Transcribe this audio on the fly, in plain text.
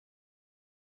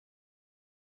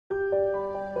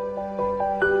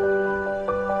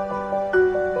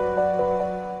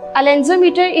A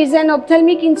lensometer is an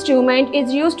ophthalmic instrument. It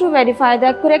is used to verify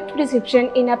the correct prescription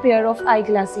in a pair of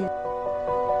eyeglasses.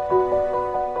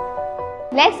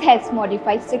 Lens health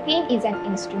modified screen is an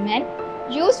instrument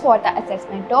used for the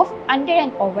assessment of under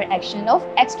and over action of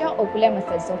extraocular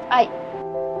muscles of eye.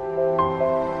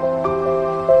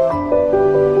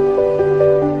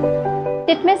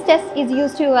 Litmus test is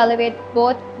used to evaluate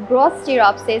both gross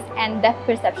stereopsis and depth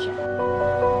perception.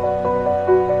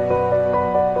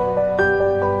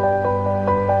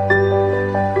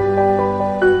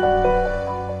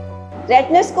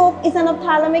 Retinoscope is an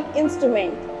ophthalmic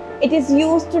instrument. It is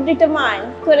used to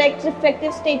determine correct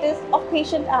refractive status of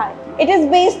patient eye. It is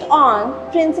based on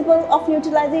principle of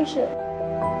utilization.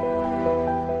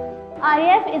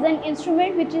 RF is an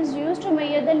instrument which is used to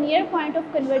measure the near point of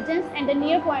convergence and the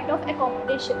near point of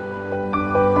accommodation.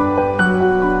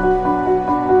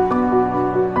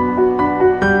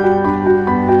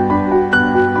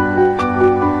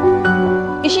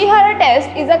 Ishihara test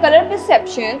is a color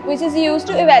perception which is used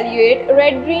to evaluate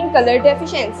red-green color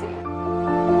deficiency.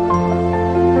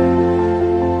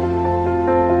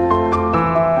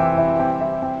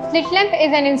 Slit lamp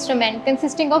is an instrument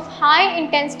consisting of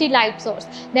high-intensity light source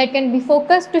that can be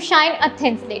focused to shine a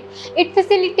thin slit. It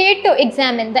facilitates to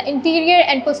examine the interior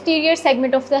and posterior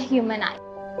segment of the human eye.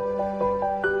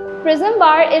 Prism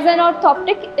bar is an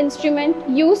orthoptic instrument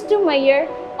used to measure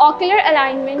ocular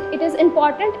alignment. It is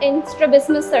important in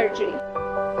strabismus surgery.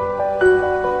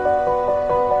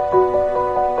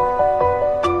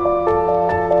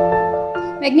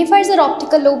 Magnifiers are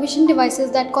optical low vision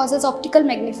devices that causes optical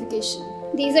magnification.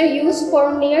 These are used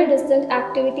for near-distant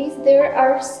activities. There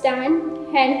are stand,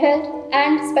 handheld,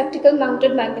 and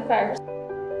spectacle-mounted magnifiers.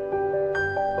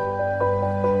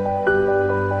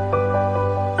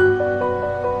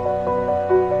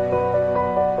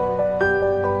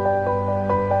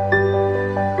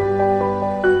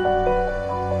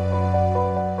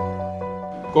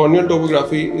 Corneal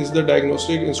topography is the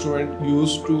diagnostic instrument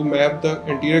used to map the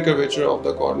anterior curvature of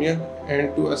the cornea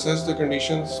and to assess the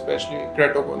conditions, especially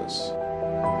keratoconus.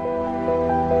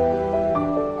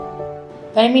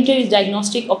 Parameter is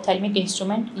diagnostic ophthalmic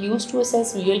instrument used to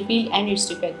assess visual field and its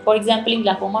effect. For example, in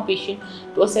glaucoma patient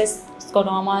to assess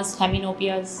scotomas,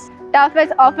 heminopias. TUF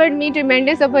has offered me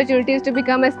tremendous opportunities to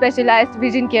become a specialized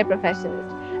vision care professional,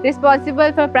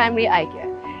 responsible for primary eye care.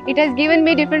 It has given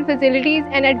me different facilities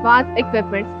and advanced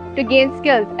equipment to gain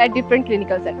skills at different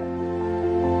clinical settings.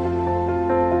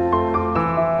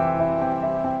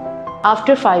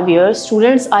 After 5 years,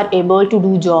 students are able to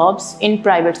do jobs in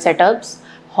private setups,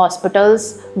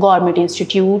 hospitals, government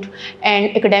institute,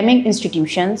 and academic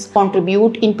institutions,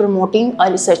 contribute in promoting a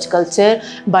research culture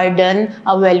by doing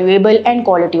a valuable and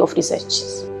quality of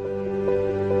research.